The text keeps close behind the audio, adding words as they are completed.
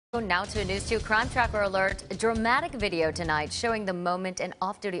Now to a News 2 crime tracker alert. A dramatic video tonight showing the moment an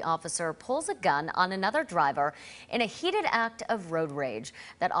off-duty officer pulls a gun on another driver in a heated act of road rage.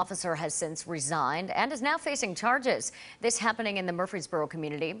 That officer has since resigned and is now facing charges. This happening in the Murfreesboro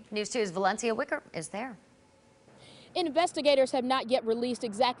community. News 2's Valencia Wicker is there. Investigators have not yet released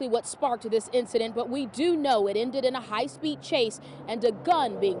exactly what sparked this incident, but we do know it ended in a high-speed chase and a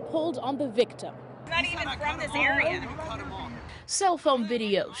gun being pulled on the victim. Not even from this area. Cell phone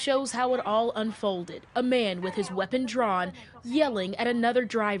video shows how it all unfolded. A man with his weapon drawn, yelling at another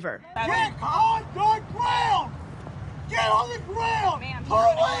driver. Get on the ground! Get on the ground!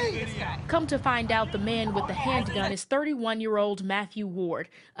 Police! Come to find out, the man with the handgun is 31-year-old Matthew Ward,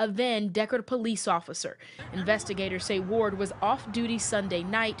 a then Decherd police officer. Investigators say Ward was off-duty Sunday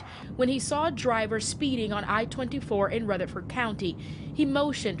night when he saw a driver speeding on I-24 in Rutherford County. He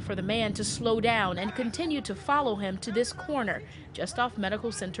motioned for the man to slow down and continued to follow him to this corner, just off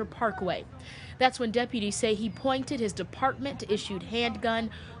Medical Center Parkway. That's when deputies say he pointed his department-issued handgun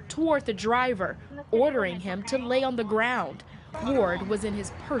toward the driver, ordering him to lay on the ground. Ward was in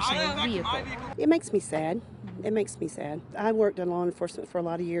his personal vehicle. It makes me sad. It makes me sad. I worked in law enforcement for a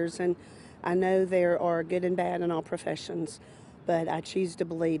lot of years, and I know there are good and bad in all professions, but I choose to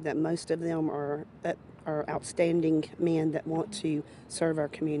believe that most of them are outstanding men that want to serve our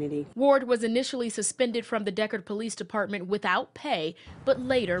community. Ward was initially suspended from the Decherd Police Department without pay, but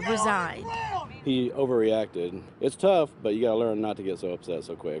later resigned. He overreacted. It's tough, but you gotta learn not to get so upset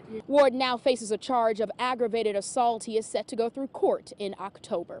so quick. Ward now faces a charge of aggravated assault. He is set to go through court in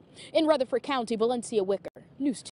October. In Rutherford County, Valencia Wicker, News 2.